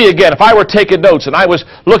 You see, again, if I were taking notes and I was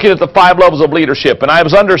looking at the 5 levels of leadership and I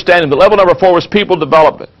was understanding that level number 4 was people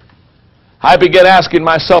development, I began asking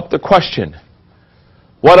myself the question,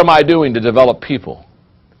 what am I doing to develop people?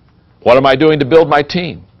 What am I doing to build my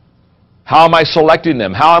team? How am I selecting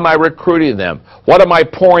them? How am I recruiting them? What am I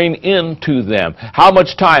pouring into them? How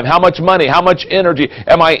much time, how much money, how much energy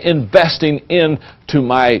am I investing into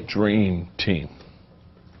my dream team?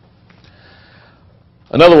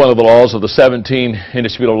 Another one of the laws of the 17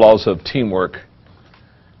 indisputable laws of teamwork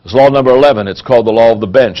is law number 11. It's called the law of the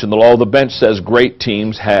bench. And the law of the bench says great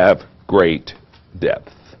teams have great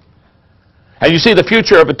depth. And you see, the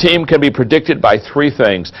future of a team can be predicted by 3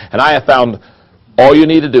 things. And I have found all you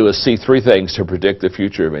need to do is see 3 things to predict the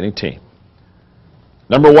future of any team.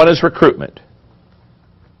 Number 1 is recruitment.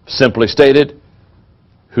 Simply stated,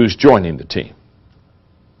 who's joining the team.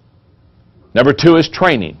 Number 2 is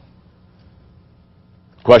training.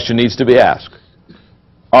 Question needs to be asked.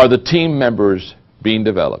 Are the team members being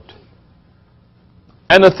developed?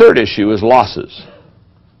 And the third issue is losses.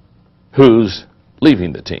 Who's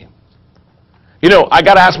leaving the team? You know, I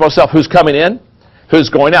got to ask myself who's coming in, who's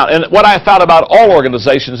going out. And what I found about all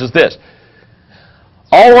organizations is this.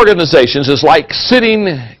 All organizations is like sitting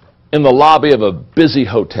in the lobby of a busy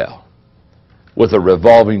hotel with a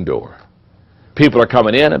revolving door. People are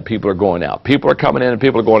coming in and people are going out. People are coming in and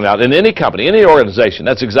people are going out. In any company, any organization,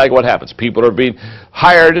 that's exactly what happens. People are being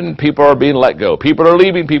hired and people are being let go. People are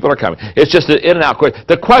leaving, people are coming. It's just an in and out.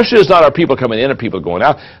 The question is not are people coming in or people going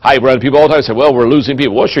out. I run into people all the time and say, well, we're losing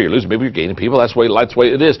people. Well, sure, you're losing people. You're gaining people. That's the way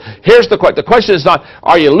it is. Here's the question. The question is not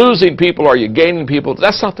are you losing people or are you gaining people.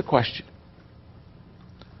 That's not the question.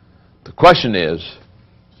 The question is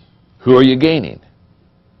who are you gaining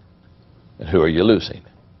and who are you losing?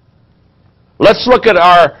 Let's look at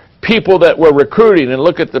our people that we're recruiting and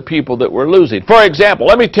look at the people that we're losing. For example,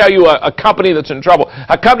 let me tell you a company that's in trouble.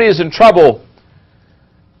 A company is in trouble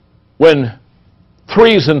when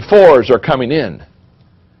 3s and 4s are coming in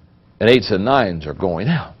and 8s and 9s are going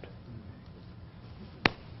out.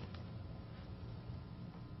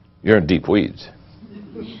 You're in deep weeds.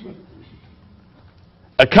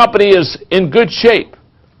 A company is in good shape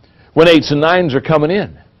when 8s and 9s are coming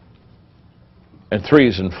in and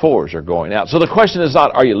 3s and 4s are going out. So the question is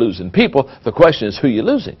not, are you losing people? The question is, who are you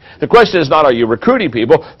losing? The question is not, are you recruiting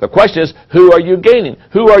people? The question is, who are you gaining?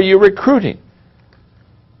 Who are you recruiting?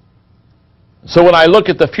 So when I look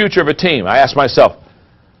at the future of a team, I ask myself,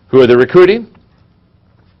 who are they recruiting?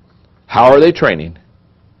 How are they training?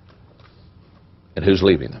 And who's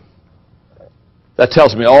leaving them? That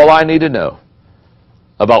tells me all I need to know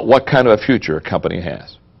about what kind of a future a company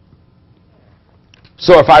has.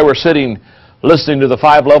 So if I were sitting listening to the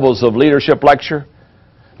 5 levels of leadership lecture,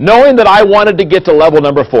 knowing that I wanted to get to level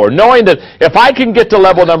number 4, knowing that if I can get to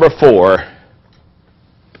level number 4,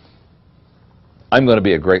 I'm going to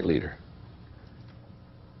be a great leader.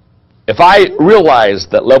 If I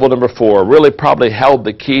realized that level number 4 really probably held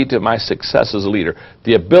the key to my success as a leader,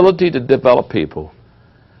 the ability to develop people,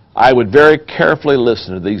 I would very carefully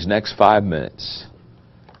listen to these next 5 minutes,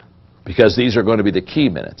 because these are going to be the key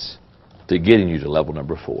minutes to getting you to level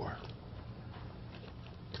number 4.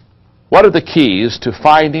 What are the keys to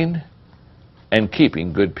finding and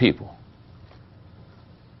keeping good people?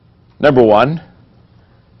 Number 1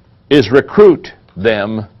 is recruit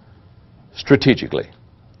them strategically.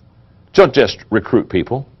 Don't just recruit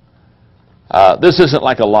people. This isn't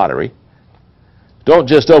like a lottery. Don't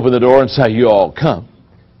just open the door and say, you all come.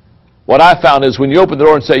 What I found is when you open the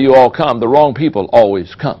door and say, you all come, the wrong people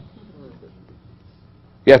always come.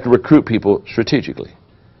 You have to recruit people strategically.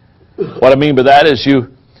 What I mean by that is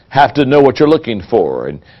you have to know what you're looking for,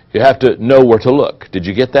 and you have to know where to look. Did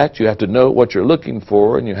you get that? You have to know what you're looking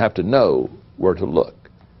for, and you have to know where to look.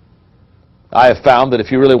 I have found that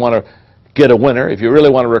if you really want to get a winner, if you really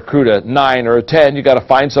want to recruit a 9 or a 10, you've got to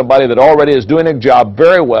find somebody that already is doing a job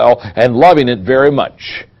very well and loving it very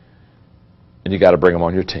much. And you've got to bring them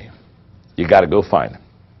on your team. You've got to go find them.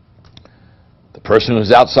 The person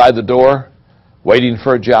who's outside the door waiting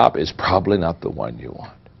for a job is probably not the one you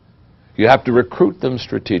want. You have to recruit them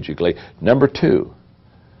strategically. Number 2,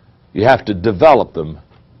 you have to develop them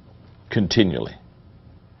continually.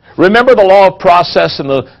 Remember the law of process in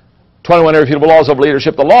the 21 Irrefutable Laws of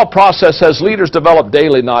Leadership? The law of process says leaders develop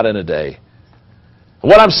daily, not in a day.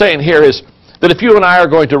 And what I'm saying here is that if you and I are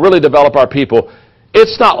going to really develop our people,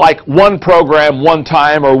 it's not like one program, one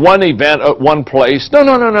time, or one event at one place. No,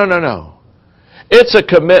 no, no, no, no, no. It's a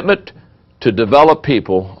commitment to develop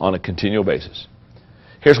people on a continual basis.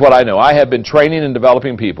 Here's what I know. I have been training and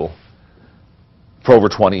developing people for over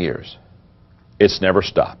 20 years. It's never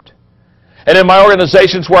stopped. And in my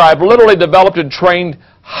organizations where I've literally developed and trained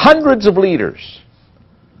hundreds of leaders,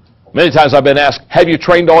 many times I've been asked, have you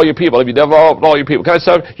trained all your people? Have you developed all your people? Can I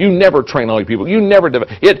say, you never train all your people. You never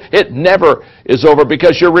it never is over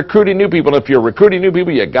because you're recruiting new people. And if you're recruiting new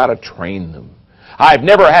people, you got to train them. I've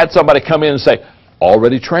never had somebody come in and say,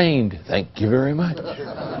 already trained, thank you very much.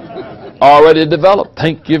 Already developed,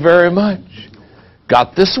 thank you very much.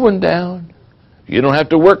 Got this one down. You don't have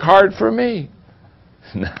to work hard for me.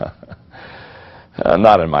 No,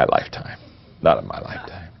 not in my lifetime. Not in my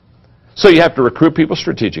lifetime. So you have to recruit people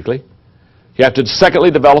strategically. You have to,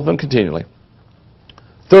 secondly, develop them continually.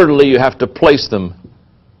 Thirdly, you have to place them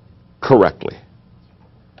correctly.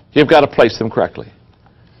 You've got to place them correctly.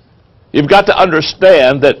 You've got to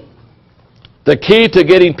understand that the key to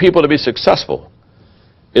getting people to be successful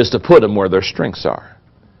is to put them where their strengths are.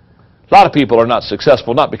 A lot of people are not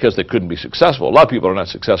successful not because they couldn't be successful. A lot of people are not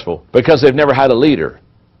successful because they've never had a leader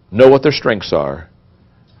know what their strengths are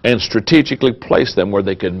and strategically place them where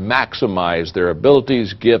they can maximize their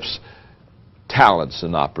abilities, gifts, talents,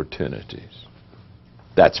 and opportunities.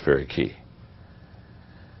 That's very key.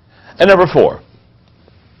 And number 4,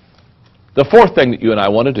 the fourth thing that you and I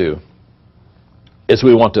want to do is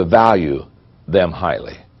we want to value them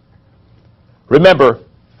highly. Remember,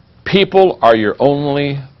 people are your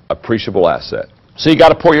only appreciable asset. So you got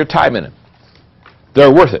to pour your time in them.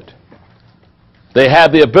 They're worth it. They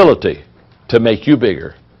have the ability to make you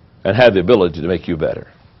bigger and have the ability to make you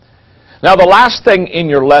better. Now, the last thing in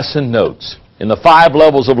your lesson notes, in the 5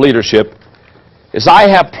 levels of leadership, is I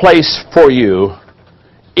have placed for you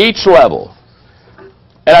each level.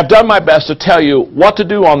 And I've done my best to tell you what to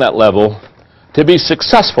do on that level to be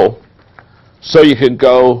successful so you can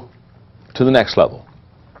go to the next level.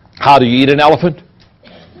 How do you eat an elephant?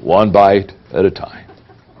 One bite at a time.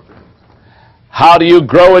 How do you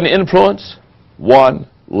grow in influence? One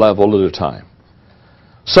level at a time.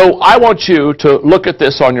 So I want you to look at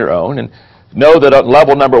this on your own and know that at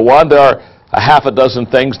level number 1, there are a half a dozen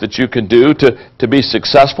things that you can do to be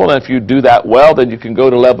successful. And if you do that well, then you can go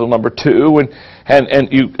to level number 2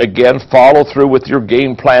 and you, again, follow through with your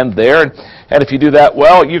game plan there. And if you do that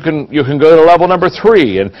well, you can go to level number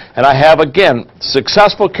 3. And I have, again,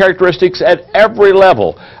 successful characteristics at every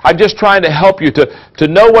level. I'm just trying to help you to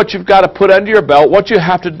know what you've got to put under your belt, what you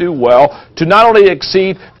have to do well, to not only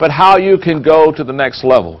exceed, but how you can go to the next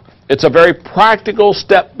level. It's a very practical,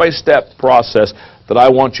 step-by-step process that I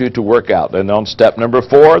want you to work out. And on step number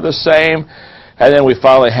 4, the same. And then we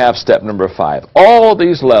finally have step number 5. All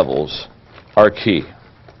these levels are key.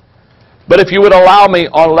 But if you would allow me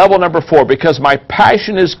on level number 4, because my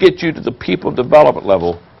passion is get you to the people development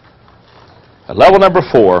level, at level number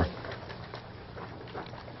 4,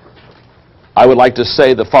 I would like to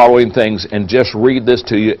say the following things and just read this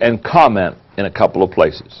to you and comment in a couple of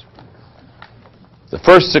places. The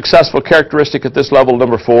first successful characteristic at this level,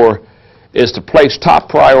 number 4, is to place top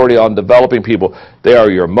priority on developing people. They are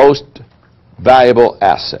your most valuable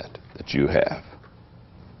asset that you have.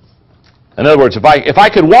 In other words, if I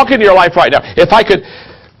could walk into your life right now, if I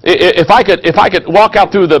could walk out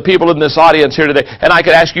through the people in this audience here today, and I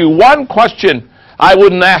could ask you one question, I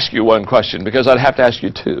wouldn't ask you one question because I'd have to ask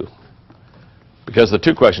you 2. Because the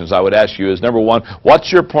 2 questions I would ask you is, number 1,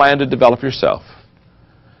 what's your plan to develop yourself?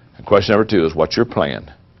 And question number 2 is, what's your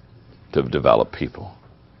plan to develop people?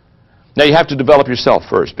 Now, you have to develop yourself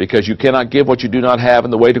first because you cannot give what you do not have,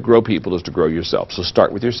 and the way to grow people is to grow yourself. So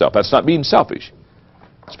start with yourself. That's not being selfish.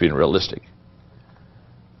 It's being realistic.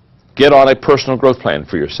 Get on a personal growth plan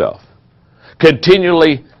for yourself.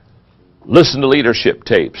 Continually listen to leadership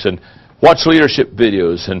tapes and watch leadership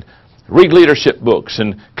videos and read leadership books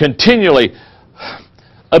and continually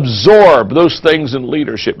absorb those things in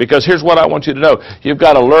leadership, because here's what I want you to know. You've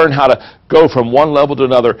got to learn how to go from one level to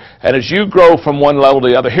another, and as you grow from one level to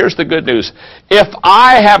the other, here's the good news. If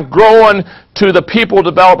I have grown to the people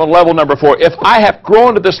development level number 4, if I have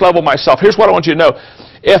grown to this level myself, here's what I want you to know.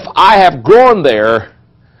 If I have grown there,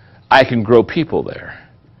 I can grow people there.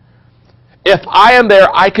 If I am there,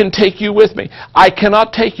 I can take you with me. I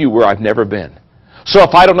cannot take you where I've never been. So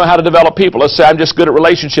if I don't know how to develop people, let's say I'm just good at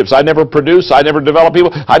relationships, I never produce, I never develop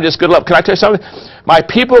people, I'm just good at love. Can I tell you something? My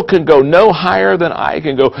people can go no higher than I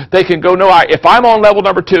can go. They can go no higher. If I'm on level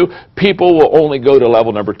number 2, people will only go to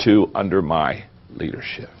level number 2 under my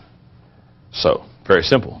leadership. So, very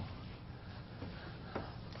simple.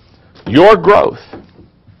 Your growth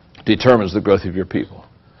determines the growth of your people.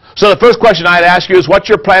 So the first question I'd ask you is, what's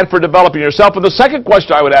your plan for developing yourself? And the second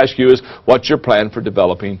question I would ask you is, what's your plan for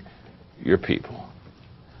developing your people?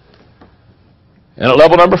 And at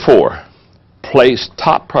level number 4, place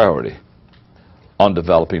top priority on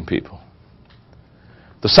developing people.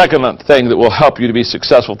 The second thing that will help you to be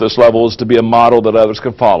successful at this level is to be a model that others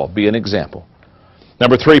can follow. Be an example.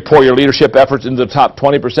 Number 3, pour your leadership efforts into the top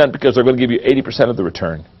 20% because they're going to give you 80% of the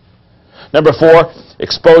return. Number 4,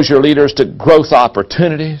 expose your leaders to growth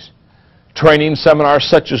opportunities. Training seminars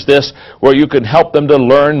such as this where you can help them to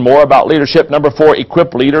learn more about leadership. Number 4,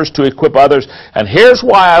 equip leaders to equip others. And here's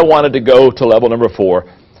why I wanted to go to level number 4.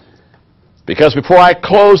 Because before I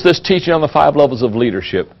close this teaching on the 5 levels of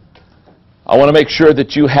leadership, I want to make sure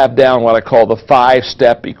that you have down what I call the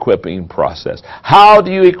 5-step equipping process. How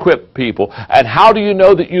do you equip people? And how do you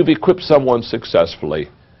know that you've equipped someone successfully?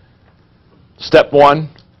 Step 1,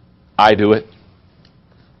 I do it.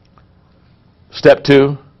 Step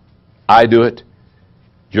 2, I do it.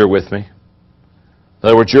 You're with me. In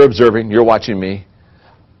other words, you're observing, you're watching me.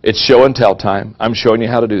 It's show and tell time. I'm showing you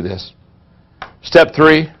how to do this. Step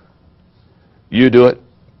 3, you do it,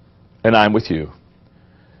 and I'm with you.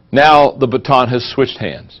 Now the baton has switched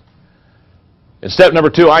hands. In step number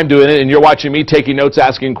 2, I'm doing it, and you're watching me, taking notes,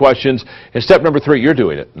 asking questions. In step number 3, you're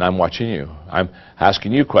doing it, and I'm watching you. I'm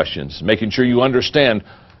asking you questions, making sure you understand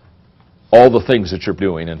all the things that you're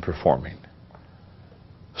doing and performing.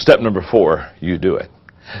 Step number 4, you do it.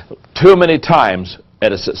 Too many times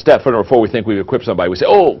at step number 4, we think we've equipped somebody. We say,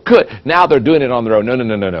 oh, good, now they're doing it on their own. No, no,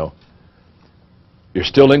 no, no, no. You're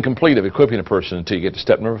still incomplete of equipping a person until you get to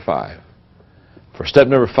step number 5. For step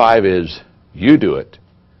number 5 is you do it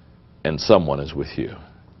and someone is with you.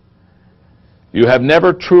 You have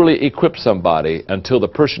never truly equipped somebody until the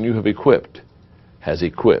person you have equipped has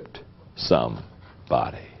equipped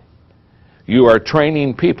somebody. You are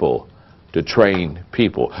training people to train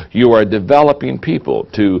people. You are developing people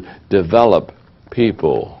to develop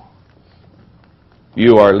people.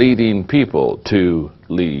 You are leading people to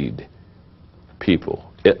lead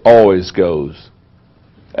people. It always goes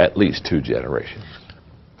at least 2 generations.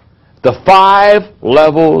 The 5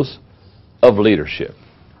 levels of leadership.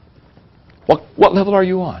 What level are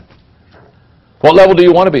you on? What level do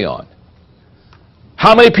you want to be on?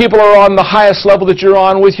 How many people are on the highest level that you're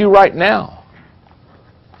on with you right now?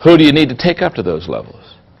 Who do you need to take up to those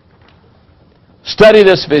levels? Study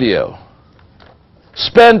this video.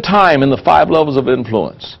 Spend time in the 5 levels of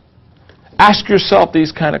influence. Ask yourself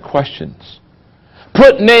these kind of questions.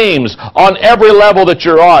 Put names on every level that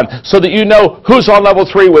you're on so that you know who's on level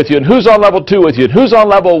 3 with you and who's on level 2 with you and who's on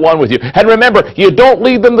level 1 with you. And remember, you don't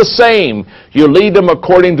lead them the same. You lead them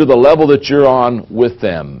according to the level that you're on with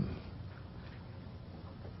them.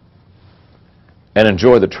 And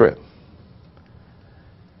enjoy the trip.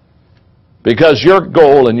 Because your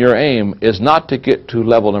goal and your aim is not to get to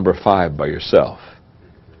level number 5 by yourself.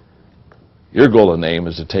 Your goal and aim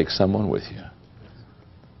is to take someone with you.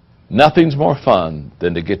 Nothing's more fun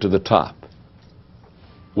than to get to the top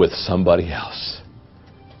with somebody else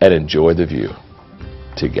and enjoy the view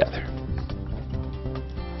together.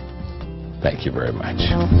 Thank you very much.